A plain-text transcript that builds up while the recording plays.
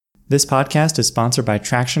This podcast is sponsored by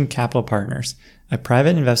Traction Capital Partners, a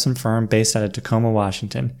private investment firm based out of Tacoma,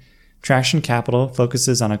 Washington. Traction Capital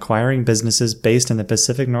focuses on acquiring businesses based in the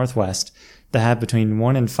Pacific Northwest that have between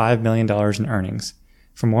 $1 and $5 million in earnings.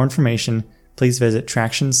 For more information, please visit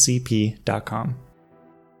tractioncp.com.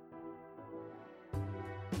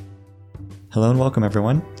 Hello and welcome,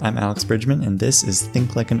 everyone. I'm Alex Bridgman, and this is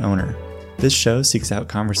Think Like an Owner. This show seeks out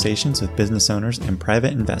conversations with business owners and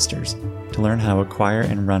private investors to learn how to acquire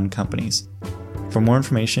and run companies. For more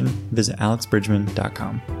information, visit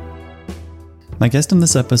alexbridgman.com. My guest on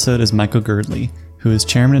this episode is Michael Girdley, who is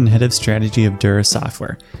chairman and head of strategy of Dura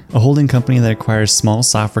Software, a holding company that acquires small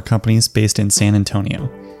software companies based in San Antonio.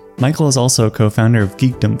 Michael is also a co-founder of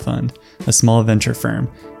Geekdom Fund, a small venture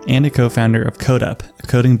firm, and a co-founder of CodeUp, a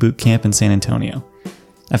coding boot camp in San Antonio.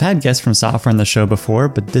 I've had guests from software on the show before,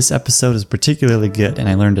 but this episode is particularly good and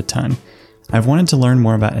I learned a ton. I've wanted to learn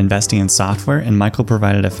more about investing in software, and Michael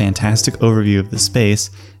provided a fantastic overview of the space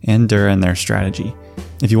and Dura and their strategy.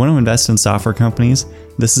 If you want to invest in software companies,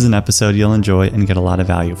 this is an episode you'll enjoy and get a lot of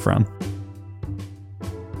value from.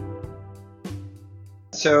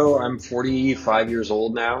 So I'm 45 years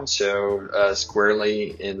old now, so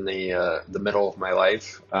squarely in the middle of my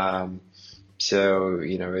life. So,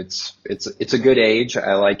 you know, it's a good age.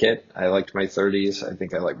 I like it. I liked my 30s. I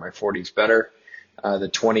think I like my 40s better. The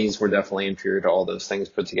 20s were definitely inferior to all those things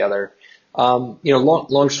put together.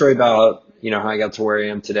 Long story about, how I got to where I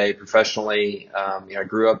am today professionally. I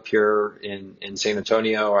grew up here in San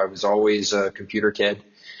Antonio. I was always a computer kid.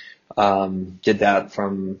 Did that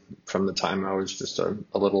from the time I was just a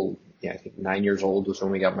little, I think 9 years old was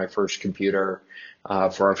when we got my first computer,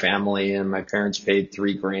 for our family, and my parents paid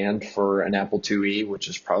 $3,000 for an Apple IIe, which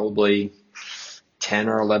is probably $10,000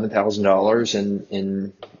 or $11,000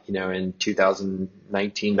 in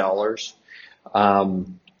 2019 dollars.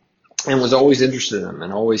 And was always interested in them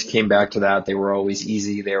and always came back to that. They were always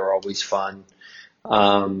easy. They were always fun.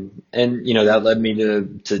 That led me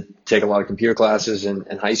to take a lot of computer classes in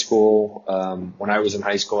high school. When I was in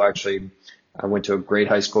high school, actually, I went to a great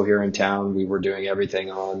high school here in town. We were doing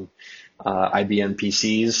everything on IBM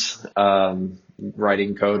PCs,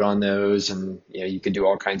 writing code on those, and you could do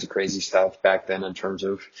all kinds of crazy stuff back then in terms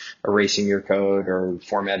of erasing your code or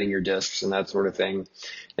formatting your disks and that sort of thing.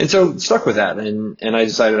 And so stuck with that, and I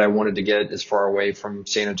decided I wanted to get as far away from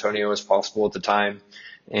San Antonio as possible at the time,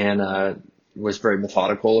 and was very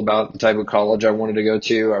methodical about the type of college I wanted to go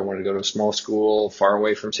to. I wanted to go to a small school far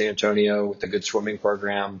away from San Antonio with a good swimming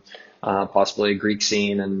program, possibly a Greek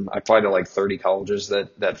scene. And I applied to like 30 colleges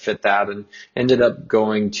that fit that, and ended up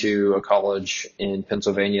going to a college in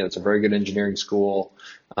Pennsylvania. It's a very good engineering school,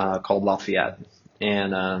 called Lafayette,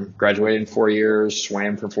 and graduated in 4 years,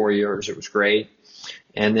 swam for 4 years. It was great.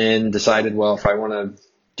 And then decided, well, if I want to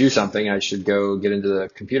do something, I should go get into the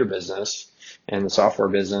computer business and the software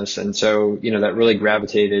business. And so, that really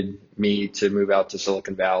gravitated me to move out to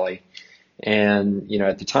Silicon Valley. And,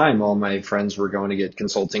 at the time, all my friends were going to get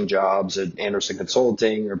consulting jobs at Anderson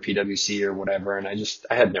Consulting or PwC or whatever. And I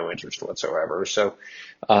had no interest whatsoever. So,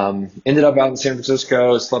 ended up out in San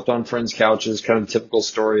Francisco, slept on friends' couches, kind of the typical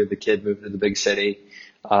story of the kid moving to the big city.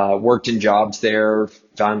 Worked in jobs there,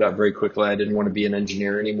 found out very quickly I didn't want to be an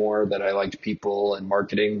engineer anymore, that I liked people and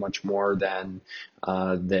marketing much more than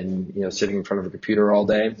sitting in front of a computer all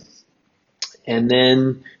day. And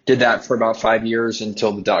then did that for about 5 years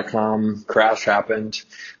until the dot-com crash happened.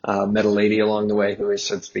 Met a lady along the way who has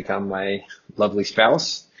since become my lovely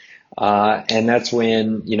spouse. And that's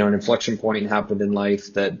when, an inflection point happened in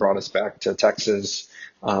life that brought us back to Texas.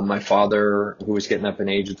 My father, who was getting up in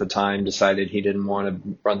age at the time, decided he didn't want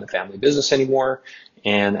to run the family business anymore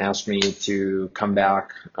and asked me to come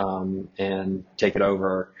back, and take it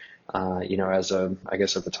over, as I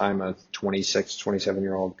guess at the time, a 26,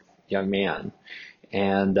 27-year-old young man.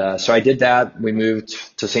 And so I did that. We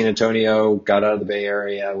moved to San Antonio, got out of the Bay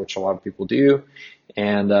Area, which a lot of people do.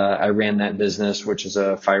 And I ran that business, which is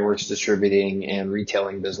a fireworks distributing and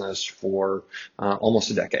retailing business, for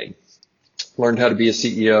almost a decade. Learned how to be a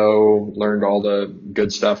CEO, learned all the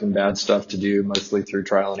good stuff and bad stuff to do, mostly through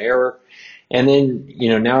trial and error. And then,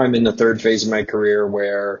 now I'm in the third phase of my career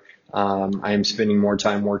where I am spending more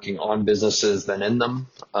time working on businesses than in them.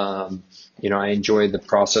 I enjoy the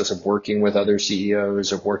process of working with other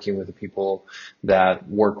CEOs, of working with the people that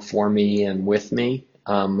work for me and with me,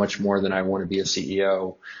 much more than I want to be a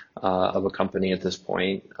CEO of a company at this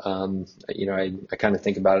point. I kind of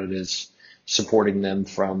think about it as supporting them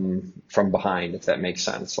from behind, if that makes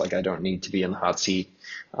sense. Like, I don't need to be in the hot seat.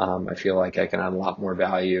 I feel like I can add a lot more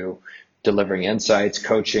value delivering insights,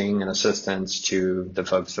 coaching, and assistance to the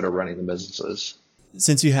folks that are running the businesses.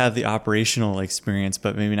 since you have the operational experience,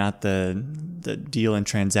 but maybe not the deal and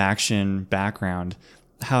transaction background,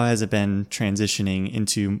 how has it been transitioning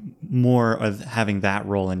into more of having that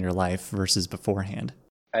role in your life versus beforehand?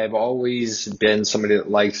 I've always been somebody that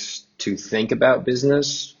likes to think about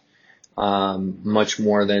business, much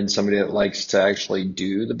more than somebody that likes to actually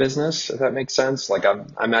do the business, if that makes sense. Like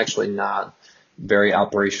I'm actually not very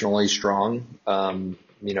operationally strong. I'm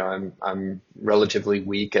relatively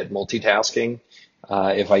weak at multitasking.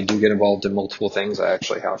 If I do get involved in multiple things, I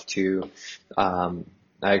actually have to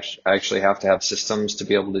have systems to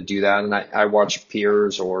be able to do that. And I watch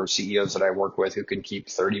peers or CEOs that I work with who can keep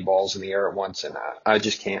 30 balls in the air at once. And I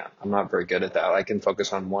just can't. I'm not very good at that. I can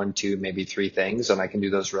focus on one, two, maybe three things, and I can do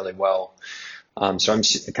those really well. So I'm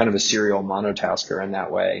kind of a serial monotasker in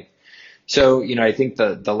that way. So, I think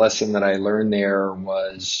the lesson that I learned there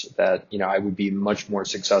was that, I would be much more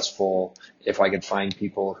successful if I could find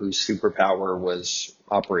people whose superpower was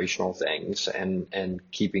operational things and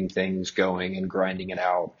keeping things going and grinding it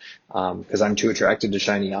out. Because I'm too attracted to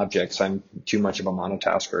shiny objects. I'm too much of a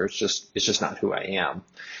monotasker. It's just not who I am.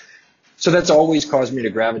 So that's always caused me to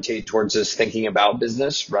gravitate towards this thinking about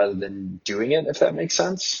business rather than doing it, if that makes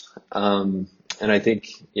sense. And I think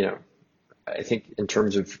in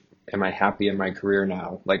terms of, am I happy in my career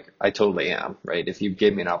now? Like, I totally am, right? If you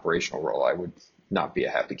gave me an operational role, I would not be a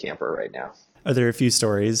happy camper right now. Are there a few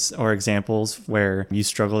stories or examples where you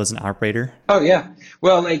struggled as an operator? Oh, yeah.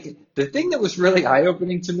 Well, like, the thing that was really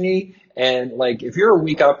eye-opening to me, and like, if you're a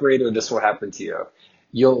weak operator, this will happen to you.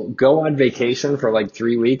 You'll go on vacation for like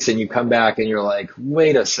 3 weeks and you come back and you're like,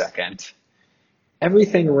 wait a second.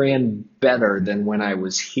 Everything ran better than when I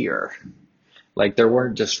was here. Like, there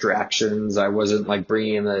weren't distractions. I wasn't like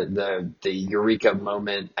bringing the eureka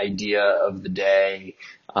moment idea of the day,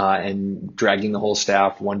 and dragging the whole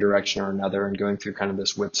staff one direction or another and going through kind of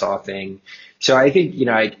this whipsaw thing. So I think,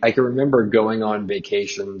 I can remember going on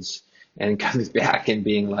vacations and coming back and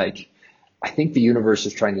being like, I think the universe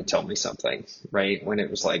is trying to tell me something, right? When it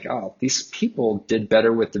was like, oh, these people did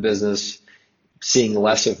better with the business, seeing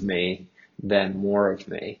less of me than more of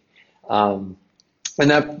me. And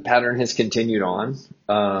that pattern has continued on.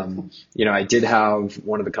 I did have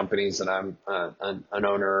one of the companies that I'm an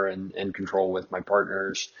owner and control with my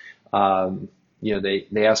partners.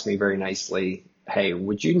 They asked me very nicely, hey,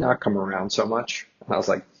 would you not come around so much? And I was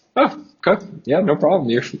like, oh, okay. Yeah, no problem.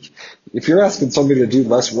 If you're asking somebody to do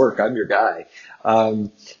less work, I'm your guy.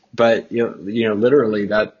 But literally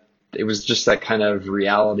that, it was just that kind of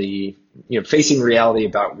reality, facing reality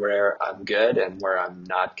about where I'm good and where I'm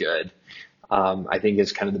not good. I think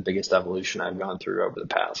is kind of the biggest evolution I've gone through over the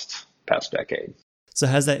past decade. So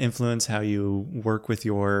has that influenced how you work with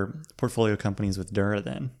your portfolio companies with Dura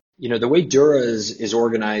then? The way Dura is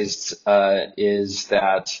organized is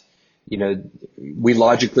that, we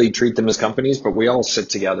logically treat them as companies, but we all sit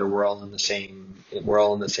together. We're all in the same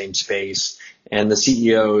space. And the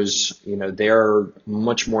CEOs, they're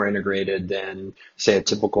much more integrated than, say, a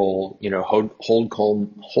typical, holdco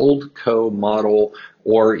model,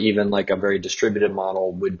 or even like a very distributed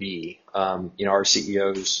model would be. Our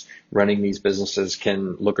CEOs running these businesses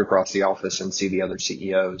can look across the office and see the other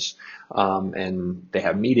CEOs, and they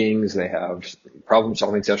have meetings, they have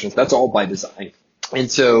problem-solving sessions. That's all by design. And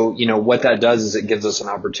so, what that does is it gives us an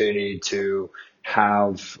opportunity to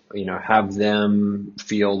have them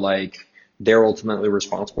feel like they're ultimately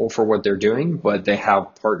responsible for what they're doing, but they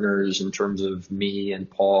have partners in terms of me and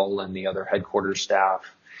Paul and the other headquarters staff,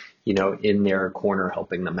 in their corner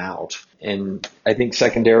helping them out. And I think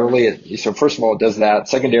secondarily, so first of all, it does that.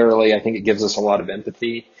 Secondarily, I think it gives us a lot of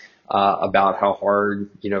empathy about how hard,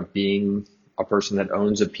 being a person that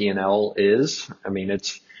owns a P&L is. I mean,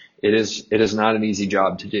 it is not an easy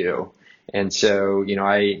job to do. And so,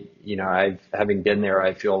 having been there,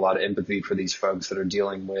 I feel a lot of empathy for these folks that are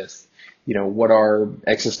dealing with, what are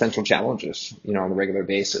existential challenges, on a regular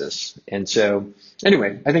basis. And so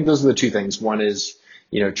anyway, I think those are the two things. One is,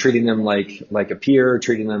 treating them like a peer,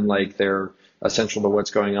 treating them like they're essential to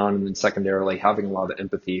what's going on. And then secondarily, having a lot of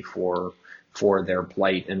empathy for their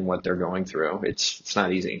plight and what they're going through. It's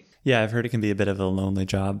not easy. Yeah, I've heard it can be a bit of a lonely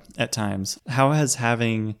job at times. How has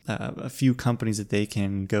having a few companies that they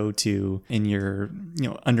can go to in your,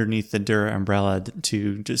 underneath the Dura umbrella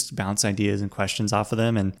to just bounce ideas and questions off of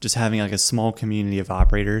them, and just having like a small community of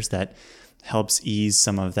operators that helps ease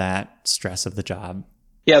some of that stress of the job?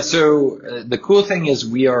 Yeah, so the cool thing is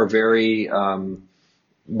we're very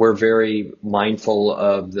mindful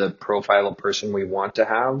of the profile of person we want to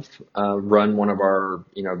have run one of our,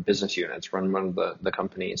 business units, run one of the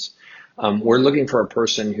companies. We're looking for a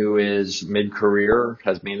person who is mid-career,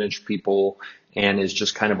 has managed people, and is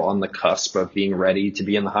just kind of on the cusp of being ready to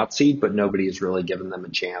be in the hot seat, but nobody has really given them a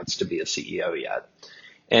chance to be a CEO yet.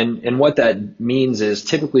 And what that means is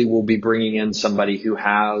typically we'll be bringing in somebody who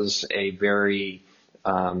has a very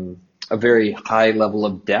high level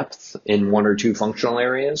of depth in one or two functional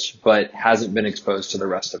areas, but hasn't been exposed to the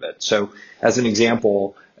rest of it. So as an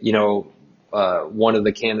example, one of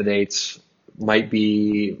the candidates might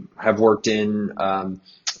have worked in,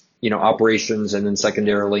 operations and then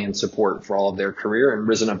secondarily in support for all of their career and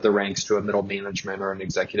risen up the ranks to a middle management or an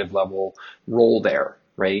executive level role there,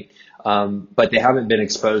 right? But they haven't been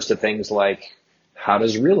exposed to things like, how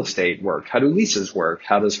does real estate work? How do leases work?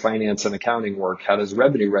 How does finance and accounting work? How does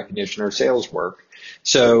revenue recognition or sales work?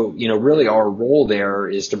 So, really our role there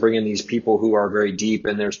is to bring in these people who are very deep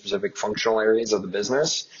in their specific functional areas of the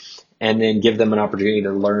business and then give them an opportunity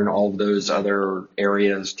to learn all of those other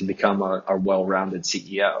areas to become a well-rounded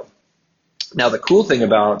CEO. Now, the cool thing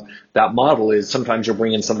about that model is sometimes you'll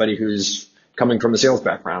bring in somebody who's coming from a sales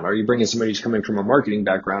background. Are you bringing somebody who's coming from a marketing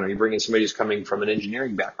background? Are you bringing somebody who's coming from an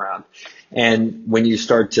engineering background? And when you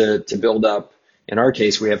start to build up, in our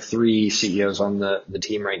case, we have 3 CEOs on the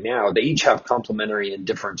team right now. They each have complementary and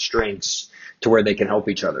different strengths to where they can help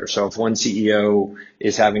each other. So if one CEO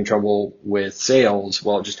is having trouble with sales,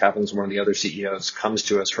 well, it just happens one of the other CEOs comes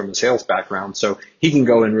to us from a sales background. So he can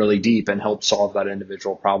go in really deep and help solve that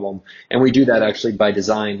individual problem. And we do that actually by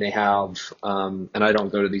design. They have, and I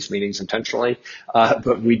don't go to these meetings intentionally,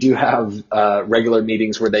 but we do have regular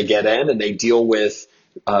meetings where they get in and they deal with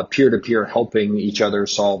peer-to-peer helping each other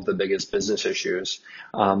solve the biggest business issues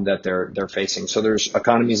that they're facing. So there's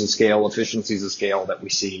economies of scale, efficiencies of scale that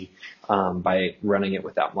we see by running it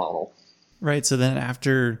with that model. Right. So then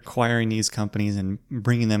after acquiring these companies and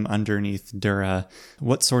bringing them underneath Dura,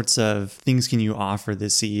 what sorts of things can you offer the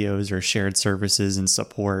CEOs or shared services and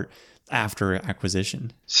support after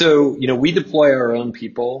acquisition? So, we deploy our own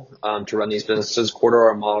people to run these businesses. Core to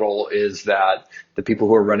our model is that the people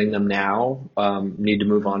who are running them now need to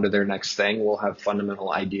move on to their next thing. We'll have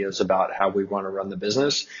fundamental ideas about how we want to run the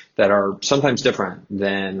business that are sometimes different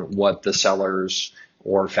than what the sellers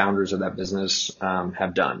or founders of that business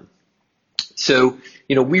have done. So,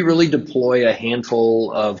 we really deploy a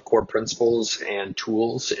handful of core principles and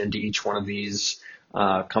tools into each one of these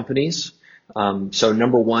companies. So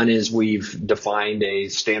number one is we've defined a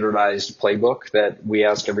standardized playbook that we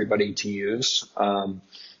ask everybody to use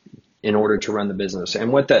in order to run the business.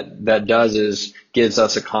 And what that does is gives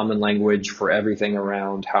us a common language for everything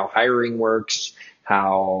around how hiring works,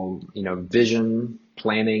 how, vision,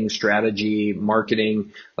 planning, strategy,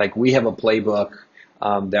 marketing. Like we have a playbook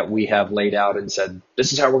that we have laid out and said,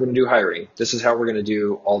 this is how we're going to do hiring. This is how we're going to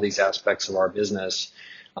do all these aspects of our business.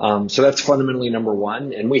 So that's fundamentally number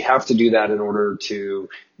one. And we have to do that in order to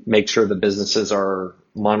make sure the businesses are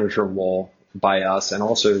monitorable by us. And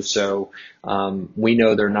also, so we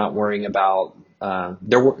know they're not worrying about,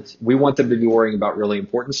 we want them to be worrying about really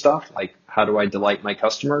important stuff, like how do I delight my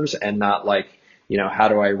customers, and not like, how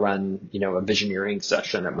do I run, a visioneering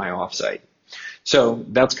session at my offsite. So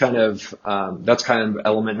that's kind of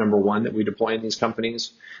element number one that we deploy in these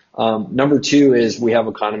companies. Number two is we have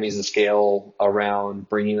economies of scale around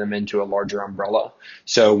bringing them into a larger umbrella.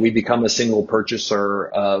 So we become a single purchaser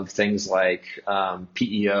of things like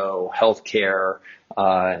PEO, healthcare,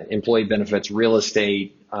 employee benefits, real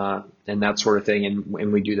estate, and that sort of thing.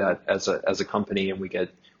 And we do that as a company, and we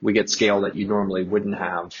get scale that you normally wouldn't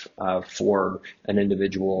have for an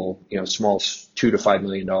individual, small $2 to $5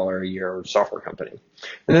 million a year software company.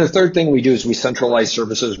 And then the third thing we do is we centralize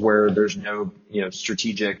services where there's no,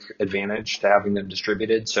 strategic advantage to having them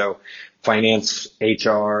distributed. So finance,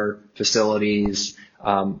 HR, facilities,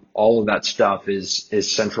 all of that stuff is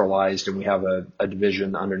centralized, and we have a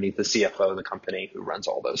division underneath the CFO of the company who runs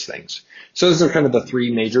all those things. So those are kind of the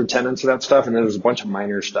 3 major tenets of that stuff. And then there's a bunch of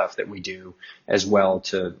minor stuff that we do as well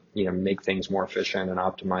to, make things more efficient and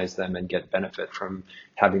optimize them and get benefit from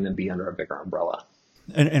having them be under a bigger umbrella.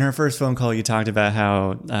 In our first phone call, you talked about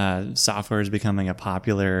how software is becoming a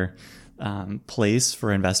popular place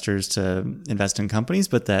for investors to invest in companies,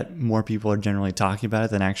 but that more people are generally talking about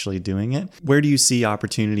it than actually doing it. Where do you see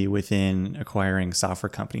opportunity within acquiring software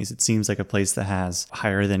companies? It seems like a place that has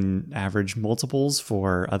higher than average multiples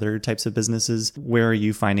for other types of businesses. Where are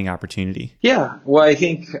you finding opportunity? Yeah, well, I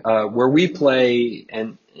think where we play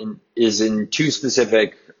and is in 2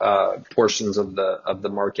 specific portions of the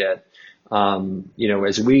market.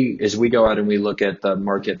 As we go out and we look at the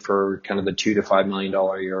market for kind of the $2 to $5 million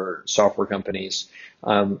a year software companies,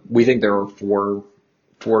 we think there are four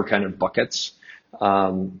kind of buckets.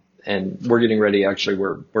 and we're getting ready. Actually,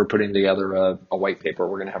 we're putting together a white paper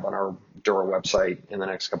we're going to have on our Dora website in the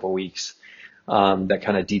next couple of weeks, that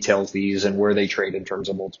kind of details these and where they trade in terms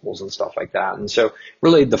of multiples and stuff like that. And so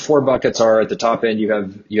really the four buckets are: at the top end, you have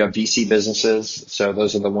VC businesses. So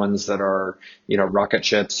those are the ones that are, rocket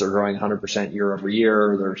ships. They're growing 100% year over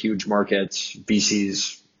year. They're huge markets.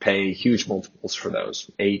 VCs pay huge multiples for those,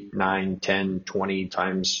 8, 9, 10, 20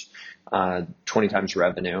 times, 20 times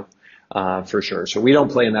revenue, for sure. So we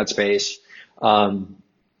don't play in that space.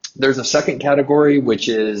 There's a second category, which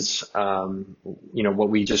is, what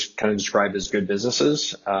we just kind of describe as good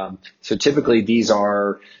businesses. So typically these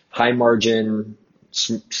are high margin,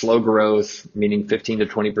 slow growth, meaning 15 to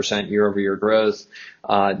 20% year over year growth,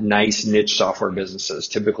 nice niche software businesses,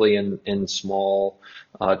 typically in small,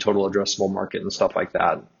 total addressable market and stuff like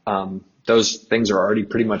that. Those things are already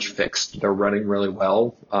pretty much fixed. They're running really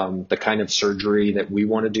well. The kind of surgery that we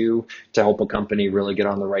want to do to help a company really get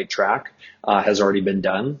on the right track has already been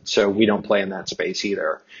done. So we don't play in that space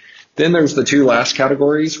either. Then there's the two last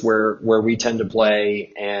categories where we tend to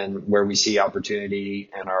play and where we see opportunity,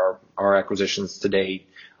 and our acquisitions to date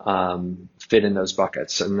fit in those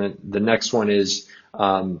buckets. And the next one is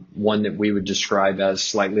one that we would describe as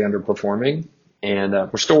slightly underperforming. And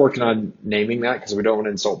we're still working on naming that because we don't want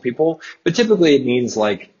to insult people. But typically it means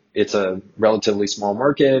like it's a relatively small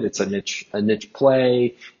market, it's a niche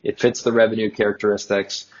play, it fits the revenue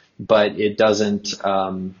characteristics, but it doesn't,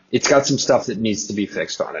 it's got some stuff that needs to be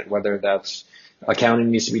fixed on it, whether that's accounting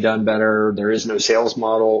needs to be done better, there is no sales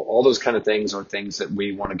model, all those kind of things are things that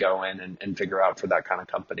we want to go in and figure out for that kind of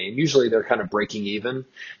company. And usually they're kind of breaking even,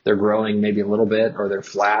 they're growing maybe a little bit or they're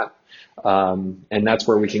flat. And that's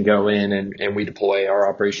where we can go in and we deploy our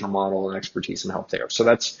operational model and expertise and help there. So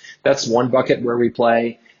that's one bucket where we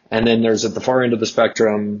play. And then there's at the far end of the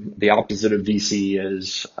spectrum, the opposite of VC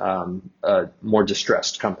is more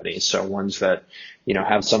distressed companies. So ones that,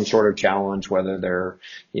 have some sort of challenge, whether they're,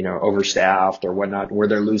 overstaffed or whatnot, where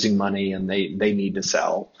they're losing money and they need to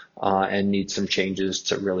sell and need some changes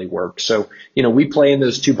to really work. So, we play in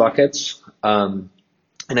those two buckets. And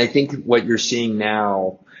I think what you're seeing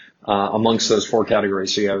now amongst those four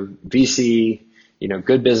categories, so you have VC,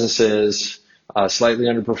 good businesses, slightly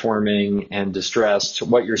underperforming and distressed.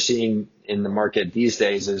 What you're seeing in the market these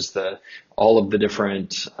days is all of the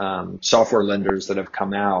different software lenders that have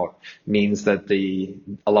come out means that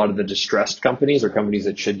a lot of the distressed companies or companies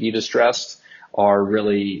that should be distressed are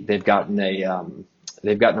really, they've gotten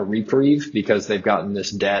a reprieve because they've gotten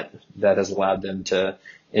this debt that has allowed them to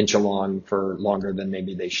inch along for longer than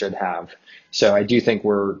maybe they should have. So I do think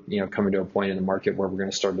we're, coming to a point in the market where we're going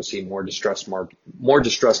to start to see more distressed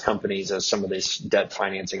companies as some of these debt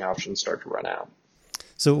financing options start to run out.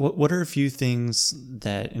 So what are a few things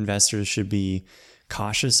that investors should be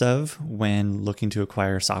cautious of when looking to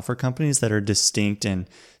acquire software companies that are distinct and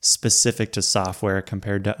specific to software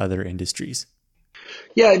compared to other industries?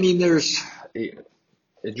 Yeah, I mean,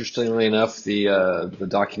 interestingly enough, the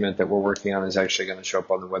document that we're working on is actually going to show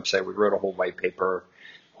up on the website. We wrote a whole white paper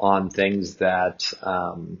on things that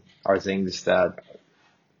are things that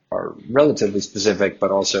are relatively specific,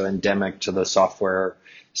 but also endemic to the software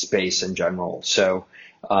space in general. So,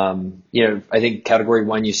 I think category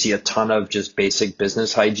one, you see a ton of just basic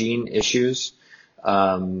business hygiene issues.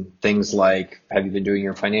 Things like, have you been doing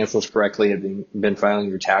your financials correctly? Have you been filing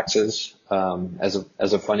your taxes? As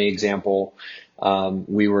a funny example,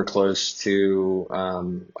 we were close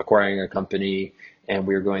to acquiring a company, and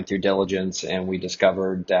we were going through diligence, and we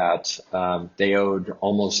discovered that they owed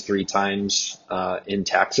almost 3 times in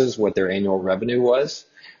taxes what their annual revenue was.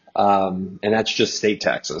 And that's just state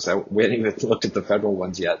taxes. We haven't even looked at the federal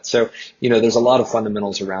ones yet. So, there's a lot of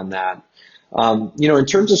fundamentals around that. In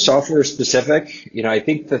terms of software specific, I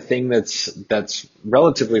think the thing that's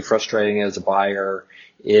relatively frustrating as a buyer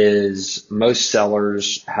is most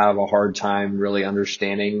sellers have a hard time really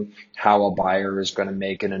understanding how a buyer is going to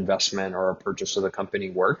make an investment or a purchase of the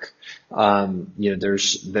company work. There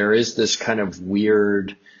is this kind of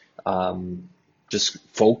weird, just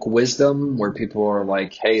folk wisdom where people are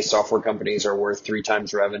like, hey, software companies are worth 3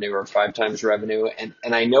 times revenue or 5 times revenue. And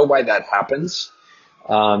I know why that happens.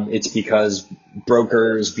 It's because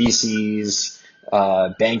brokers, VCs,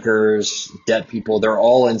 bankers, debt people, they're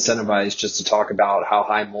all incentivized just to talk about how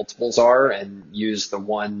high multiples are and use the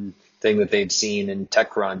one thing that they've seen in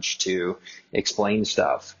TechCrunch to explain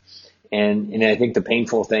stuff. And I think the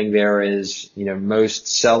painful thing there is, most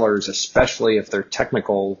sellers, especially if they're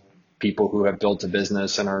technical people who have built a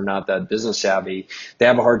business and are not that business savvy, they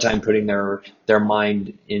have a hard time putting their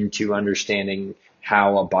mind into understanding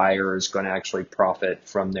how a buyer is going to actually profit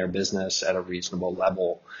from their business at a reasonable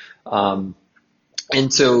level.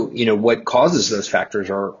 And so, what causes those factors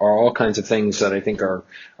are all kinds of things that I think are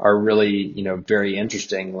really, very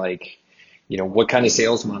interesting. Like, what kind of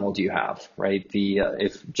sales model do you have, right?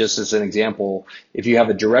 If just as an example, if you have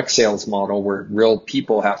a direct sales model where real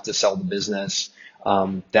people have to sell the business,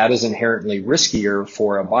 that is inherently riskier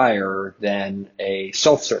for a buyer than a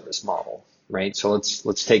self-service model, right? So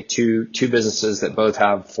let's take two businesses that both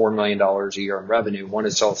have $4 million a year in revenue. One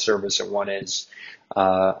is self-service and one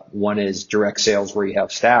is direct sales where you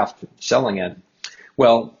have staff selling it.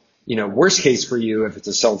 Well, worst case for you, if it's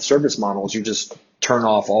a self-service model, is you just turn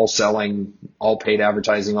off all selling, all paid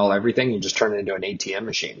advertising, all everything. You just turn it into an ATM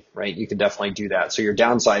machine, right? You can definitely do that. So your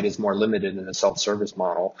downside is more limited in a self-service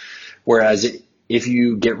model. Whereas if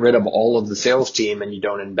you get rid of all of the sales team and you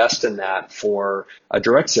don't invest in that for a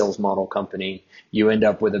direct sales model company, you end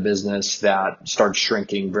up with a business that starts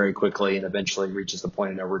shrinking very quickly and eventually reaches the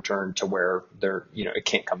point of no return to where it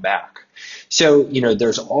can't come back. So,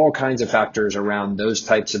 there's all kinds of factors around those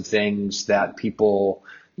types of things that people,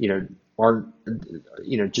 aren't,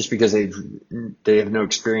 just because they have no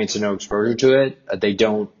experience and no exposure to it, they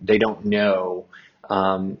don't know.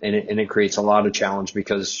 And it creates a lot of challenge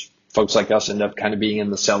because folks like us end up kind of being in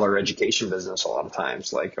the seller education business a lot of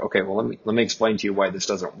times. Like, okay, well, let me explain to you why this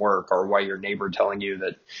doesn't work, or why your neighbor telling you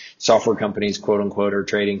that software companies, quote unquote, are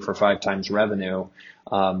trading for 5 times revenue,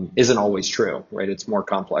 isn't always true, right? It's more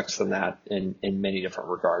complex than that in many different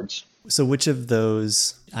regards. So which of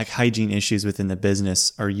those like hygiene issues within the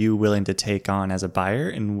business are you willing to take on as a buyer,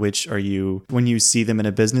 and which are you, when you see them in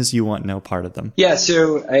a business, you want no part of them? Yeah.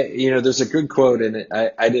 So, there's a good quote, and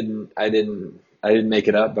I didn't make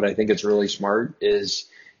it up, but I think it's really smart, is,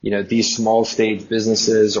 these small stage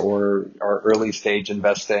businesses or early stage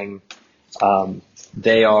investing,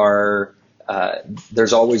 they are,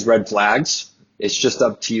 there's always red flags. It's just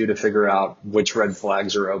up to you to figure out which red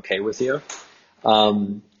flags are okay with you.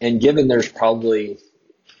 And given there's probably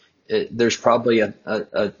a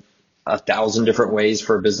 1,000 different ways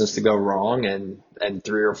for a business to go wrong and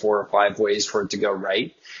 3 or 4 or 5 ways for it to go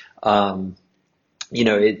right.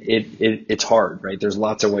 It's hard, right? There's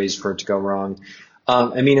lots of ways for it to go wrong.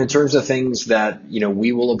 In terms of things that,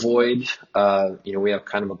 we will avoid, we have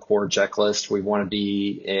kind of a core checklist. We want to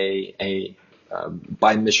be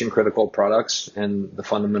buy mission critical products. And the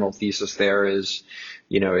fundamental thesis there is,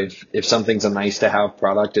 if something's a nice to have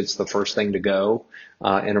product, it's the first thing to go,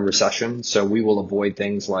 in a recession. So we will avoid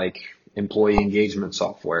things like employee engagement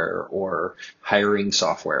software or hiring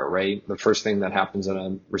software, right? The first thing that happens in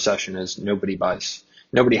a recession is nobody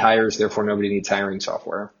hires, therefore nobody needs hiring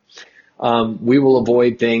software. We will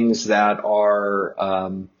avoid things that are,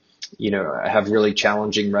 have really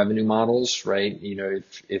challenging revenue models, right?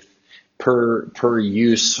 If per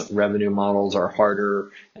use revenue models are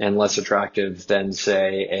harder and less attractive than,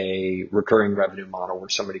 say, a recurring revenue model where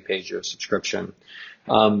somebody pays you a subscription.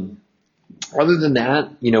 Other than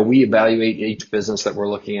that, we evaluate each business that we're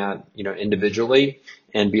looking at, individually,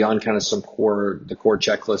 and beyond kind of the core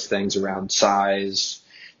checklist things around size,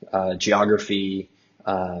 geography,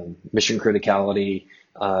 mission criticality,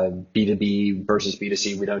 B2B versus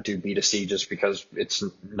B2C. We don't do B2C just because it's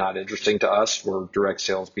not interesting to us. We're direct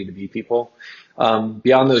sales B2B people.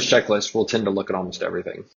 Beyond those checklists, we'll tend to look at almost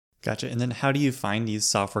everything. Gotcha. And then how do you find these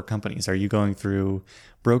software companies? Are you going through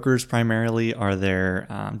brokers primarily? Are there,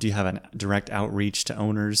 do you have a direct outreach to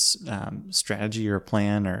owners, strategy or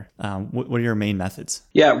plan, or what are your main methods?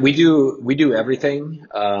 Yeah, we do everything.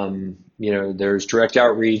 There's direct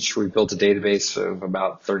outreach. We've built a database of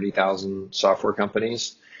about 30,000 software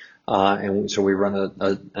companies. And so we run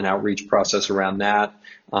an outreach process around that.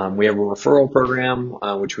 We have a referral program,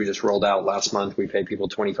 which we just rolled out last month. We pay people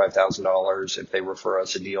 $25,000 if they refer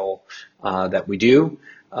us a deal that we do.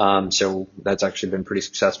 So that's actually been pretty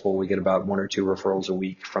successful. We get about 1 or 2 referrals a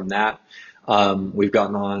week from that. We've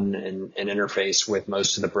gotten on an interface with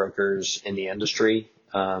most of the brokers in the industry.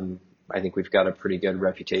 I think we've got a pretty good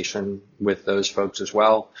reputation with those folks as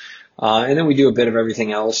well. And then we do a bit of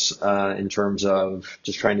everything else, in terms of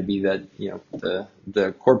just trying to be that,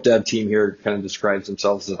 the corp dev team here kind of describes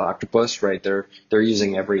themselves as an octopus, right? They're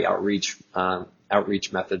using every outreach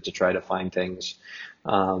method to try to find things.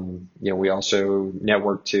 We also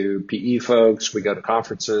network to PE folks. We go to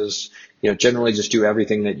conferences, generally just do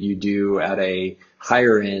everything that you do at a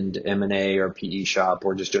higher end M&A or PE shop.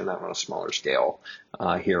 We're just doing that on a smaller scale,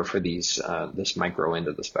 here for this micro end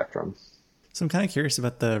of the spectrum. So I'm kind of curious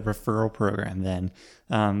about the referral program then.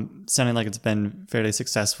 Sounding like it's been fairly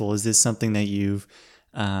successful. Is this something that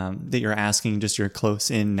that you're asking just your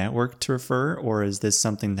close in network to refer, or is this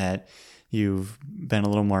something that you've been a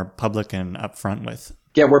little more public and upfront with?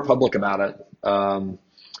 Yeah, we're public about it.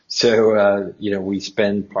 We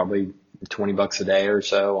spend probably $20 a day or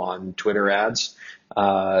so on Twitter ads.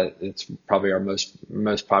 It's probably our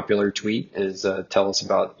most popular tweet is tell us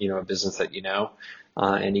about a business that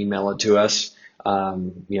and email it to us.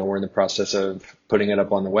 We're in the process of putting it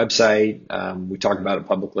up on the website. We talk about it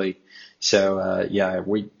publicly. So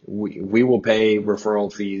we will pay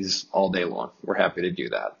referral fees all day long. We're happy to do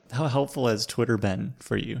that. How helpful has Twitter been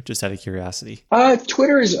for you, just out of curiosity?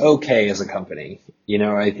 Twitter is okay as a company.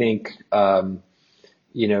 I think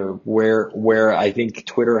where I think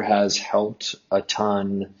Twitter has helped a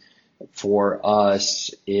ton for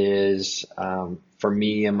us is for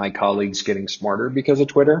me and my colleagues getting smarter because of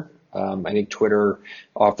Twitter. I think Twitter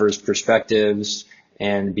offers perspectives,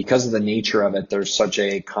 and because of the nature of it, there's such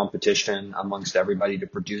a competition amongst everybody to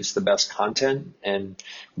produce the best content. And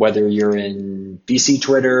whether you're in VC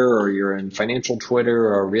Twitter or you're in financial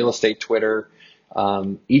Twitter or real estate Twitter,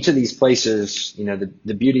 each of these places,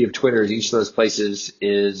 the beauty of Twitter is each of those places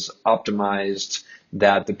is optimized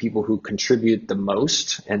that the people who contribute the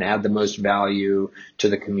most and add the most value to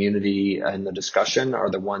the community and the discussion are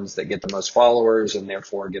the ones that get the most followers and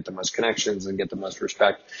therefore get the most connections and get the most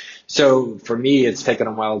respect. So for me, it's taken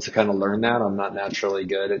a while to kind of learn that. I'm not naturally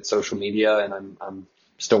good at social media, and I'm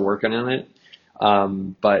still working on it.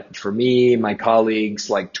 But for me, my colleagues,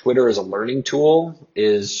 like Twitter as a learning tool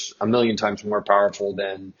is a million times more powerful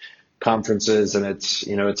than conferences, and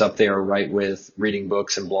it's up there right with reading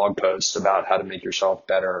books and blog posts about how to make yourself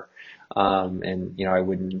better. I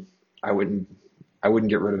wouldn't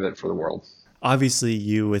get rid of it for the world. Obviously,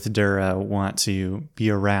 you with Dura want to be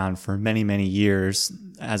around for many, many years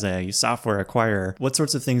as a software acquirer. What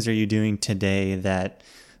sorts of things are you doing today that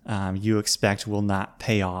you expect will not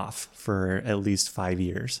pay off for at least 5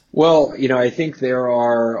 years? Well, I think there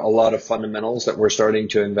are a lot of fundamentals that we're starting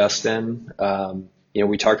to invest in.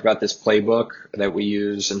 We talked about this playbook that we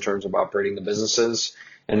use in terms of operating the businesses,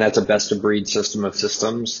 and that's a best of breed system of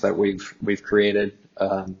systems that we've created.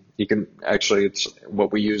 It's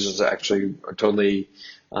what we use is actually totally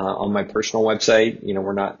on my personal website.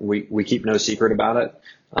 We keep no secret about it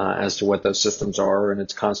as to what those systems are, and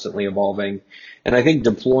it's constantly evolving. And I think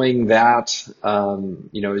deploying that,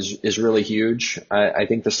 is really huge. I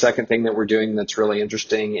think the second thing that we're doing that's really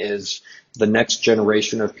interesting is the next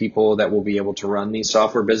generation of people that will be able to run these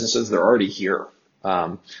software businesses. They're already here.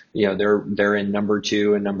 They're in number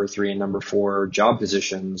 2 and number 3 and number 4 job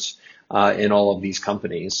positions in all of these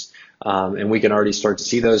companies. And we can already start to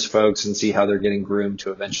see those folks and see how they're getting groomed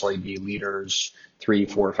to eventually be leaders 3,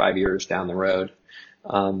 4, 5 years down the road.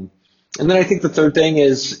 And then I think the third thing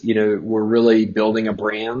is, we're really building a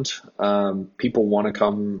brand. People want to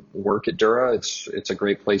come work at Dura. It's a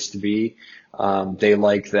great place to be. They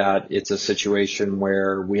like that it's a situation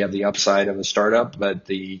where we have the upside of a startup, but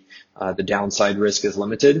the downside risk is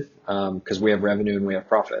limited, because we have revenue and we have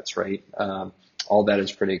profits, right? All that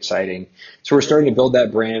is pretty exciting. So we're starting to build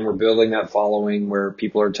that brand. We're building that following where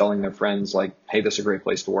people are telling their friends like, hey, this is a great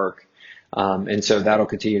place to work. And so that'll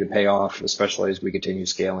continue to pay off, especially as we continue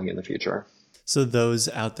scaling in the future. So those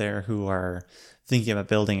out there who are thinking about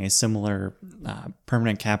building a similar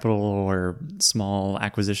permanent capital or small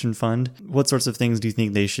acquisition fund, what sorts of things do you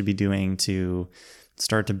think they should be doing to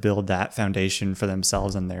start to build that foundation for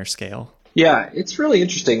themselves and their scale? Yeah, it's really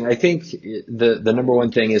interesting. I think the number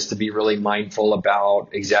one thing is to be really mindful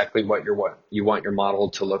about exactly what you want your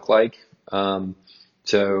model to look like.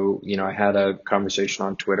 I had a conversation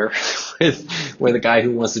on Twitter with a guy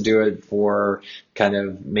who wants to do it for kind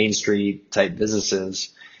of Main Street type businesses.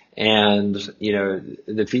 And,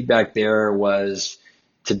 the feedback there was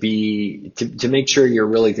to make sure you're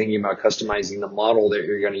really thinking about customizing the model that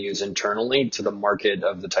you're going to use internally to the market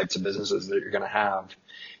of the types of businesses that you're going to have.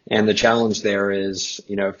 And the challenge there is,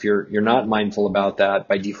 if you're not mindful about that,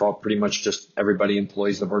 by default, pretty much just everybody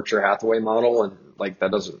employs the Berkshire Hathaway model, and like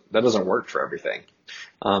that doesn't work for everything.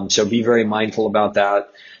 So be very mindful about that.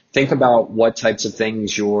 Think about what types of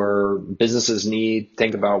things your businesses need.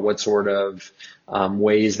 Think about what sort of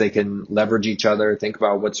ways they can leverage each other. Think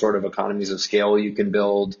about what sort of economies of scale you can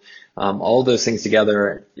build. All of those things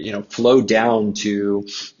together, flow down to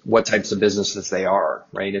what types of businesses they are,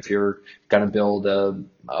 right? If you're going to build a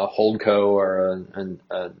holdco or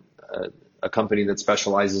a company that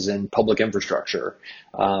specializes in public infrastructure,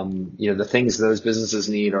 the things those businesses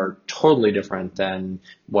need are totally different than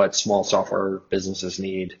what small software businesses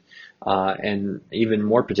need. and even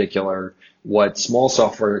more particular, what small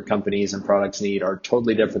software companies and products need are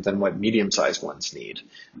totally different than what medium-sized ones need.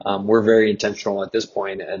 We're very intentional at this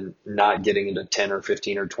point and not getting into 10 or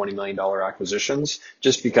 15 or $20 million acquisitions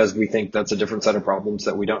just because we think that's a different set of problems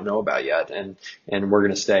that we don't know about yet. And we're going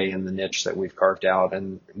to stay in the niche that we've carved out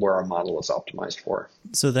and where our model is optimized for.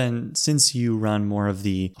 So then, since you run more of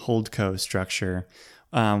the holdco structure,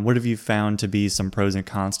 what have you found to be some pros and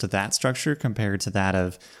cons to that structure compared to that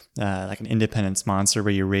of like an independent sponsor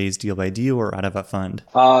where you raise deal by deal or out of a fund?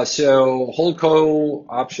 So holdco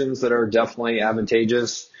options that are definitely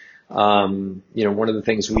advantageous. One of the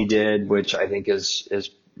things we did, which I think is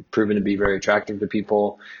proven to be very attractive to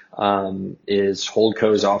people, is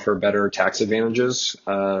holdcos offer better tax advantages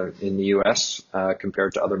in the U.S.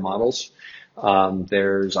 Compared to other models.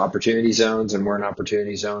 There's opportunity zones, and we're an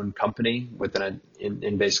opportunity zone company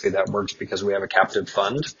and basically that works because we have a captive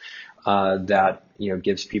fund that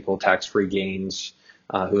gives people tax-free gains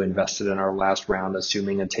who invested in our last round,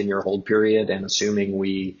 assuming a 10-year hold period and assuming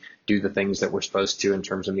we do the things that we're supposed to in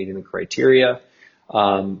terms of meeting the criteria.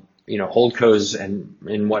 Holdcos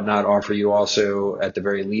and whatnot offer you also, at the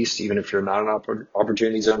very least, even if you're not an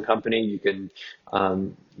opportunity zone company, you can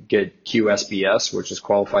get QSBS, which is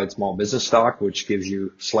qualified small business stock, which gives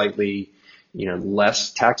you slightly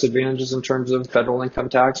less tax advantages in terms of federal income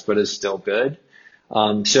tax, but is still good.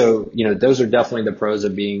 Those are definitely the pros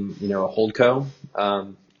of being a holdco.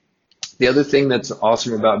 The other thing that's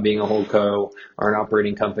awesome about being a holdco or an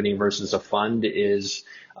operating company versus a fund is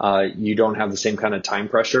you don't have the same kind of time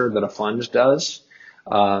pressure that a fund does.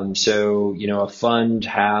 A fund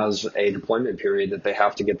has a deployment period that they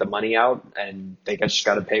have to get the money out, and they just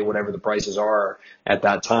got to pay whatever the prices are at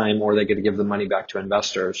that time, or they get to give the money back to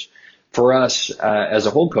investors. For us, as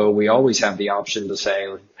a holdco, we always have the option to say,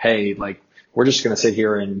 hey, we're just going to sit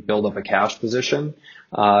here and build up a cash position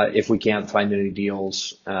if we can't find any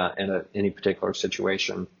deals in any particular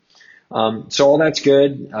situation. So all that's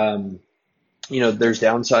good. There's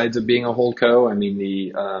downsides of being a holdco. I mean,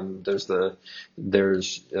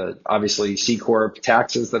 there's obviously C Corp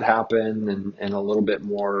taxes that happen and a little bit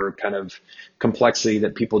more kind of complexity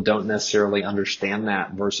that people don't necessarily understand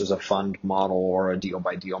that versus a fund model or a deal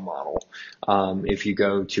by deal model. If you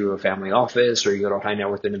go to a family office or you go to a high net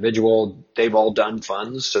worth individual, they've all done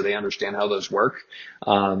funds, so they understand how those work.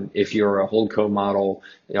 If you're a holdco model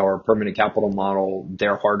or a permanent capital model,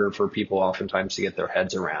 they're harder for people oftentimes to get their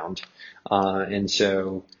heads around.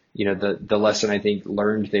 The lesson I think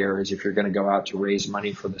learned there is if you're going to go out to raise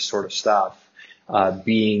money for this sort of stuff,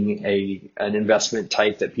 being an investment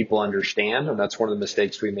type that people understand, and that's one of the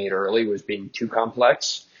mistakes we made early, was being too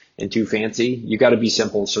complex and too fancy. You got to be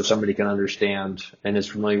simple so somebody can understand and is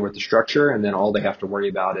familiar with the structure, and then all they have to worry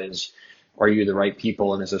about is, are you the right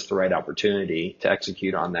people and is this the right opportunity to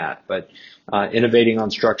execute on that? But innovating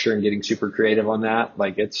on structure and getting super creative on that,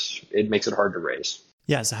 it makes it hard to raise.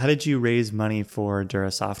 Yeah. So how did you raise money for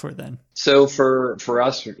Dura Software then? So for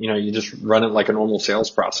us, you just run it like a normal sales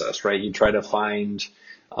process, right? You try to find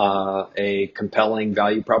a compelling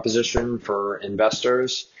value proposition for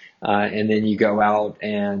investors, and then you go out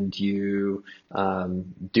and you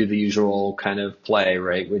do the usual kind of play,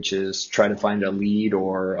 right? Which is try to find a lead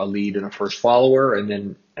and a first follower,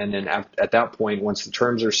 and then at that point, once the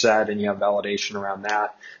terms are set and you have validation around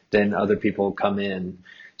that, then other people come in.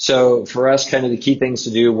 So for us, kind of the key things to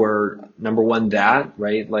do were, number one,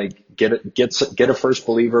 right? Get a first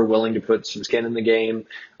believer willing to put some skin in the game,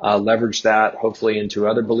 leverage that hopefully into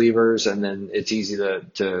other believers, and then it's easy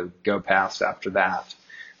to go past after that.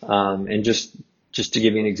 And just to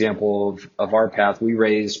give you an example of our path, we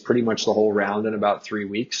raised pretty much the whole round in about 3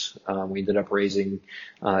 weeks. We ended up raising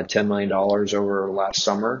 $10 million over last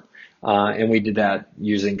summer, and we did that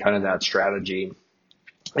using kind of that strategy.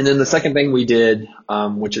 And then the second thing we did,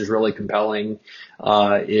 which is really compelling,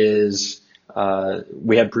 is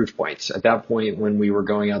we had proof points. At that point, when we were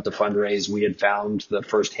going out to fundraise, we had found the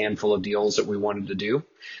first handful of deals that we wanted to do.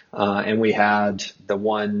 And we had the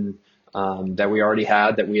one that we already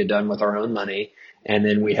had that we had done with our own money. And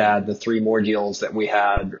then we had the 3 more deals that we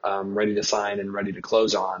had ready to sign and ready to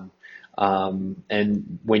close on.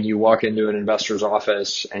 And when you walk into an investor's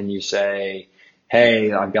office and you say,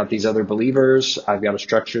 hey, I've got these other believers, I've got a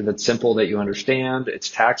structure that's simple that you understand, it's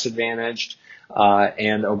tax advantaged,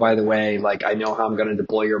 and oh, by the way, I know how I'm going to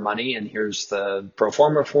deploy your money, and here's the pro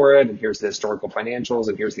forma for it, and here's the historical financials,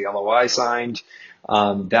 and here's the LOI signed.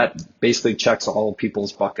 That basically checks all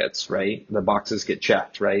people's buckets, right? The boxes get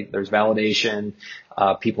checked, right? There's validation.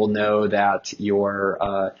 People know that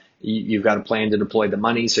you've got a plan to deploy the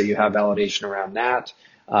money, so you have validation around that.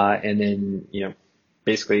 And then,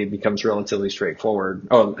 basically it becomes relatively straightforward.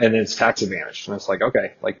 Oh, and it's tax advantaged. And it's like,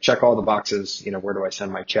 okay, like check all the boxes, where do I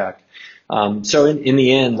send my check? So in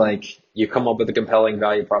the end, like you come up with a compelling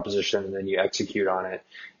value proposition and then you execute on it.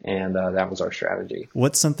 And that was our strategy.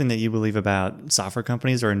 What's something that you believe about software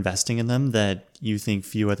companies or investing in them that you think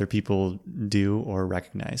few other people do or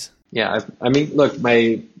recognize? Yeah, I mean, look,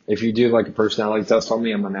 if you do like a personality test on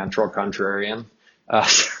me, I'm a natural contrarian.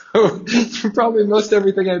 So probably most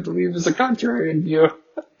everything I believe is a contrarian view.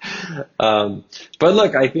 But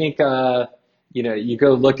look, I think, you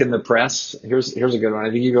go look in the press. Here's a good one. I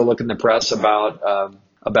think you go look in the press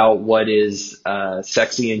about what is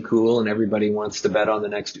sexy and cool, and everybody wants to bet on the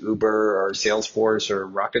next Uber or Salesforce or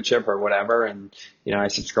Rocketship or whatever. And I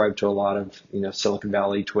subscribe to a lot of Silicon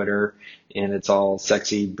Valley Twitter, and it's all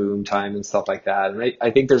sexy boom time and stuff like that. And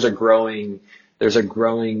I think there's a growing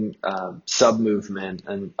sub movement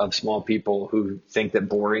of small people who think that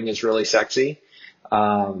boring is really sexy.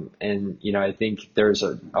 I think there's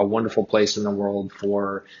a wonderful place in the world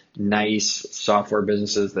for nice software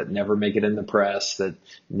businesses that never make it in the press, that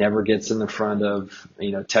never gets in the front of,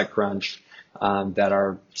 TechCrunch, that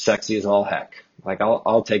are sexy as all heck. Like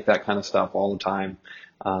I'll take that kind of stuff all the time.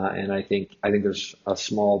 And I think there's a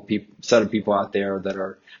small set of people out there that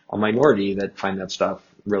are a minority that find that stuff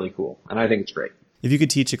really cool. And I think it's great. If you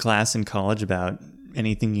could teach a class in college about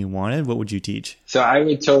anything you wanted, what would you teach? So I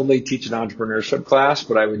would totally teach an entrepreneurship class,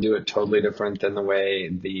 but I would do it totally different than the way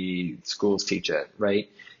the schools teach it, right?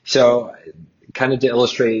 So kind of to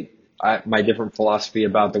illustrate my different philosophy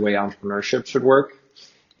about the way entrepreneurship should work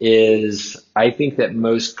is I think that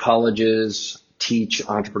most colleges teach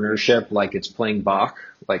entrepreneurship like it's playing Bach.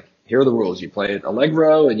 Like, here are the rules. You play it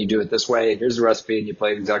Allegro and you do it this way. Here's the recipe and you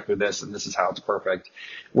play it exactly this, and this is how it's perfect.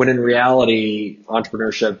 When in reality,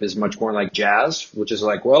 entrepreneurship is much more like jazz, which is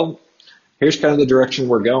like, well, here's kind of the direction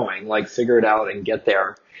we're going. Like, figure it out and get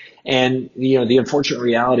there. And, the unfortunate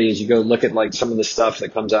reality is you go look at like some of the stuff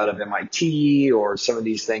that comes out of MIT or some of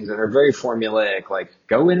these things that are very formulaic, like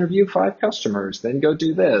go interview 5 customers, then go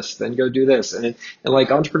do this, then go do this. And like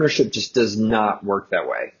entrepreneurship just does not work that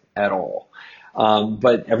way at all.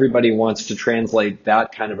 But everybody wants to translate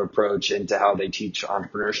that kind of approach into how they teach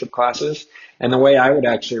entrepreneurship classes. And the way I would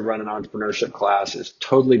actually run an entrepreneurship class is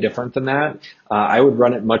totally different than that. I would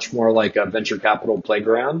run it much more like a venture capital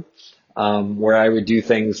playground, where I would do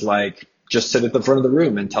things like just sit at the front of the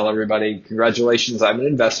room and tell everybody, congratulations, I'm an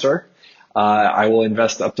investor. I will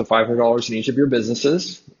invest up to $500 in each of your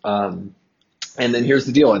businesses. And then here's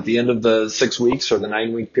the deal. At the end of the 6 weeks or the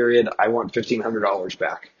 9-week period, I want $1,500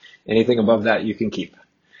 back. Anything above that you can keep,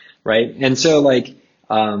 right? And so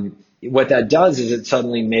what that does is it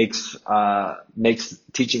suddenly makes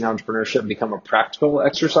teaching entrepreneurship become a practical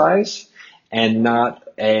exercise and not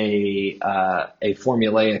a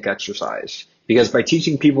formulaic exercise. Because by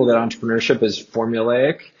teaching people that entrepreneurship is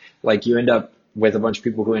formulaic, like you end up with a bunch of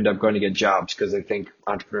people who end up going to get jobs because they think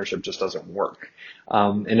entrepreneurship just doesn't work.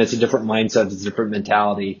 And it's a different mindset, it's a different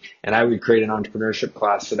mentality. And I would create an entrepreneurship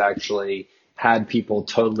class that actually had people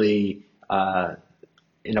totally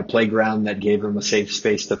in a playground that gave them a safe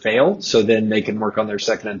space to fail. So then they can work on their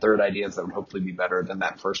second and third ideas that would hopefully be better than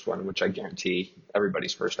that first one, which I guarantee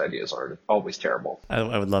everybody's first ideas are always terrible.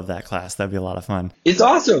 I would love that class. That'd be a lot of fun. It's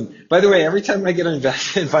awesome. By the way, every time I get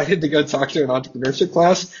invited to go talk to an entrepreneurship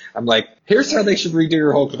class, I'm like, here's how they should redo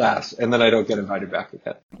your whole class. And then I don't get invited back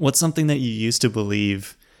again. What's something that you used to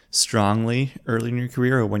believe strongly early in your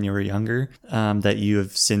career or when you were younger that you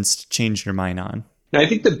have since changed your mind on? Now, I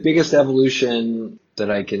think the biggest evolution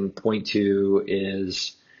that I can point to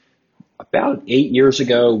is about 8 years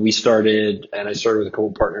ago, we started, and I started with a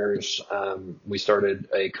couple partners. We started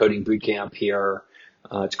a coding boot camp here.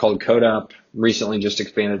 It's called Code Up. Recently just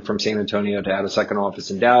expanded from San Antonio to add a second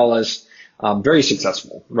office in Dallas. Very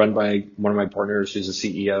successful, run by one of my partners who's a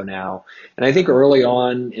CEO now. And I think early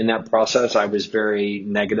on in that process, I was very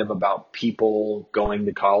negative about people going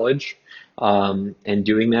to college and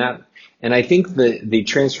doing that. And I think the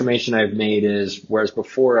transformation I've made is, whereas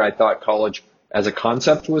before I thought college as a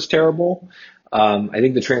concept was terrible, I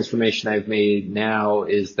think the transformation I've made now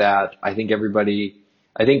is that I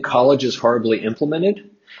think college is horribly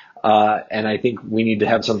implemented. And I think we need to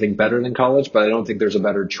have something better than college, but I don't think there's a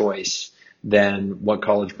better choice than what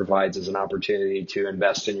college provides as an opportunity to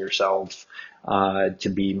invest in yourself, to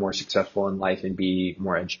be more successful in life and be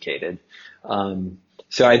more educated.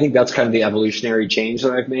 So I think that's kind of the evolutionary change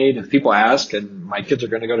that I've made. If people ask, and my kids are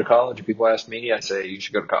going to go to college, if people ask me, I say you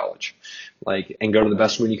should go to college, and go to the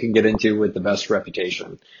best one you can get into with the best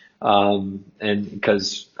reputation. And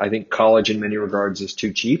because I think college in many regards is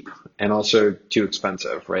too cheap and also too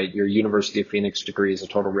expensive, right? Your University of Phoenix degree is a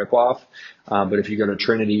total ripoff. But if you go to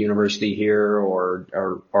Trinity University here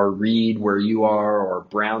or Reed where you are or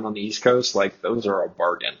Brown on the East Coast, like those are a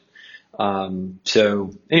bargain.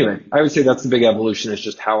 So anyway, I would say that's the big evolution, is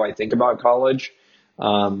just how I think about college,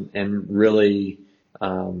 and really,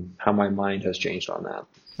 how my mind has changed on that.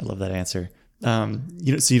 I love that answer. So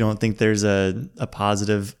you don't think there's a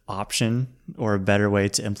positive option or a better way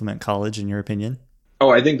to implement college in your opinion? Oh,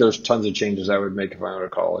 I think there's tons of changes I would make if I went to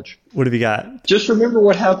college. What have you got? Just remember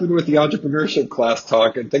what happened with the entrepreneurship class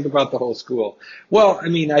talk and think about the whole school. Well, I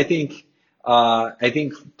mean, I think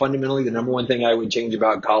fundamentally the number one thing I would change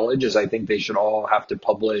about college is I think they should all have to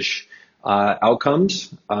publish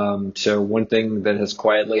outcomes. So one thing that has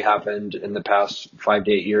quietly happened in the past 5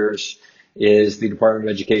 to 8 years is the Department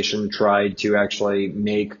of Education tried to actually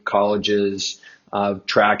make colleges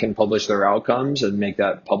track and publish their outcomes and make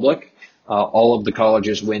that public. All of the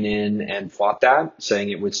colleges went in and fought that,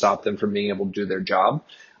 saying it would stop them from being able to do their job.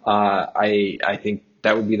 I think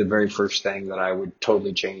that would be the very first thing that I would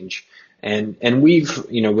totally change. And we've,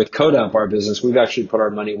 with CodeUp, our business, we've actually put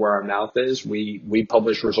our money where our mouth is. We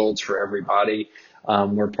publish results for everybody.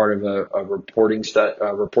 We're part of a reporting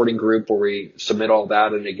group where we submit all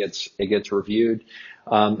that and it gets reviewed.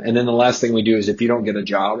 And then the last thing we do is if you don't get a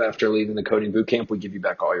job after leaving the coding boot camp, we give you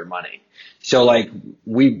back all your money. So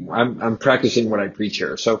I'm practicing what I preach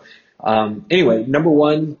here. So, anyway, number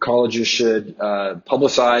one, colleges should,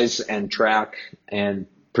 publicize and track and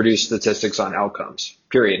produce statistics on outcomes,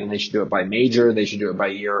 period. And they should do it by major. They should do it by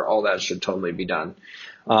year. All that should totally be done.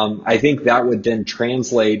 I think that would then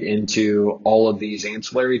translate into all of these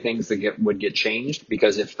ancillary things that would get changed,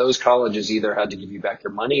 because if those colleges either had to give you back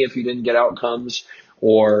your money if you didn't get outcomes,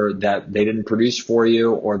 or that they didn't produce for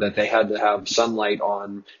you, or that they had to have sunlight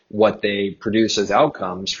on what they produce as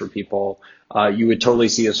outcomes for people, you would totally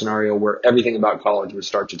see a scenario where everything about college would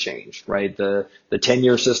start to change, right? The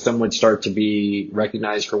tenure system would start to be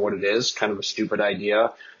recognized for what it is, kind of a stupid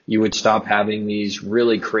idea. You would stop having these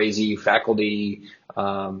really crazy faculty,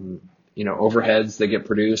 overheads that get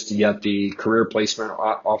produced, yet the career placement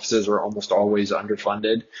offices are almost always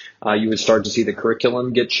underfunded. You would start to see the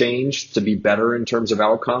curriculum get changed to be better in terms of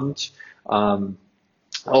outcomes. All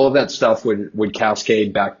of that stuff would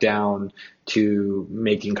cascade back down to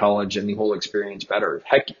making college and the whole experience better.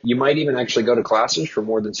 Heck, you might even actually go to classes for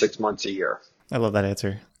more than 6 months a year. I love that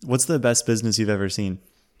answer. What's the best business you've ever seen?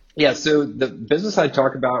 Yeah, so the business I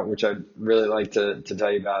talk about, which I'd really like to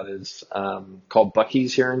tell you about, is called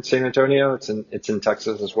Buc-ee's here in San Antonio. It's in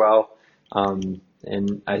Texas as well. And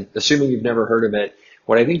assuming you've never heard of it,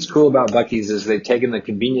 what I think is cool about Buc-ee's is they've taken the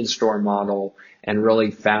convenience store model and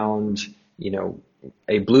really found,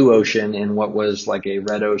 a blue ocean in what was like a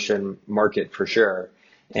red ocean market for sure.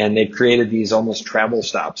 And they've created these almost travel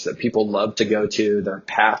stops that people love to go to. They're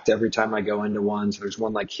packed every time I go into one. So there's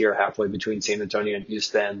one like here halfway between San Antonio and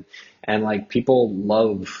Houston. And like people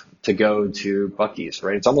love to go to Buc-ee's,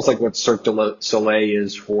 right? It's almost like what Cirque du Soleil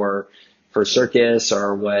is for circus,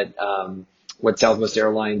 or what Southwest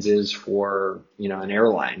Airlines is for, an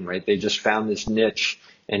airline, right? They just found this niche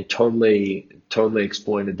and totally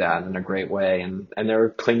exploited that in a great way. And they're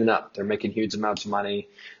cleaning up. They're making huge amounts of money.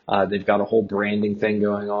 They've got a whole branding thing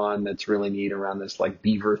going on that's really neat around this like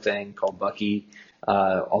beaver thing called Buc-ee.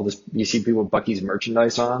 All this, you see people with Buc-ee's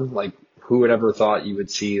merchandise on. Like, who would ever thought you would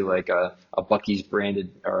see like a Buc-ee's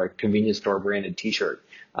branded or a convenience store branded T-shirt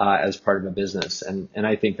as part of a business? And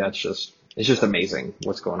I think it's just amazing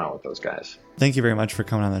what's going on with those guys. Thank you very much for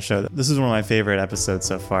coming on the show. This is one of my favorite episodes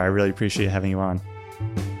so far. I really appreciate having you on.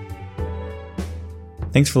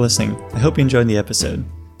 Thanks for listening. I hope you enjoyed the episode.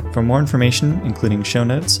 For more information, including show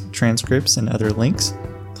notes, transcripts, and other links,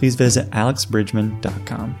 please visit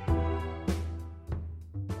alexbridgman.com.